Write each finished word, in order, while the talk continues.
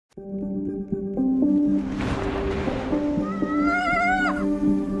Nice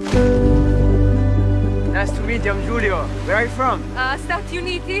to meet you, I'm Giulio. Where are you from? Stati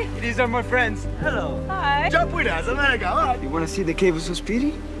Uniti. These are my friends. Hello. Hi. Jump with us, America. All right. You want to see the Cave of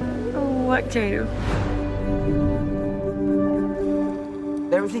Sospiri? What cave?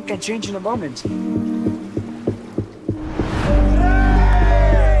 Everything can change in a moment.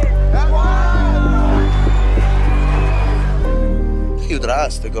 You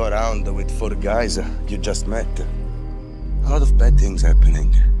trust to go around with 4 guys you just met. A lot of bad things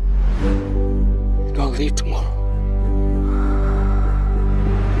happening. Don't leave tomorrow.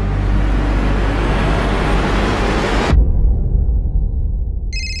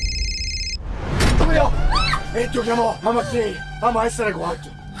 Giulio! E tu chiamò, mamma qui, mamma essere quarto.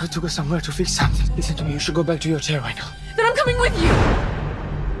 I took us somewhere to fix something. Listen to me, you should go back to your chair right now. Then I'm coming with you!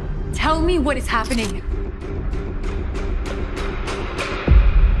 Tell me what is happening.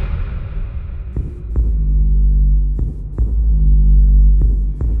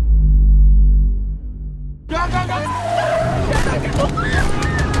 Drop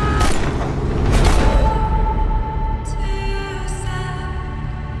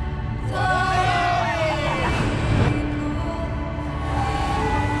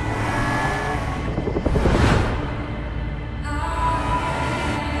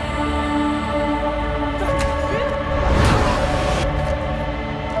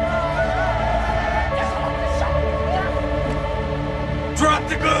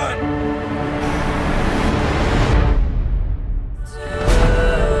the gun!